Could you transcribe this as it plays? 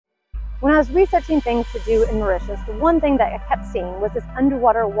When I was researching things to do in Mauritius, the one thing that I kept seeing was this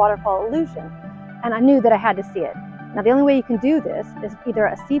underwater waterfall illusion, and I knew that I had to see it. Now, the only way you can do this is either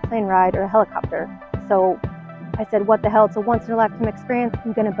a seaplane ride or a helicopter. So I said, what the hell, it's a once-in-a-lifetime experience,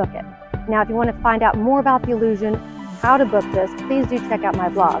 I'm gonna book it. Now, if you want to find out more about the illusion, how to book this, please do check out my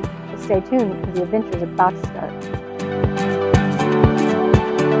blog. But stay tuned because the adventure is about to start.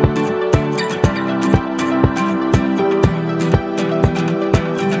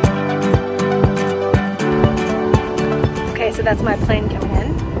 Okay, so that's my plane coming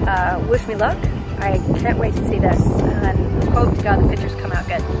in. Wish me luck. I can't wait to see this, and hope to God the pictures come out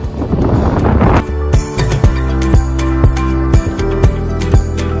good.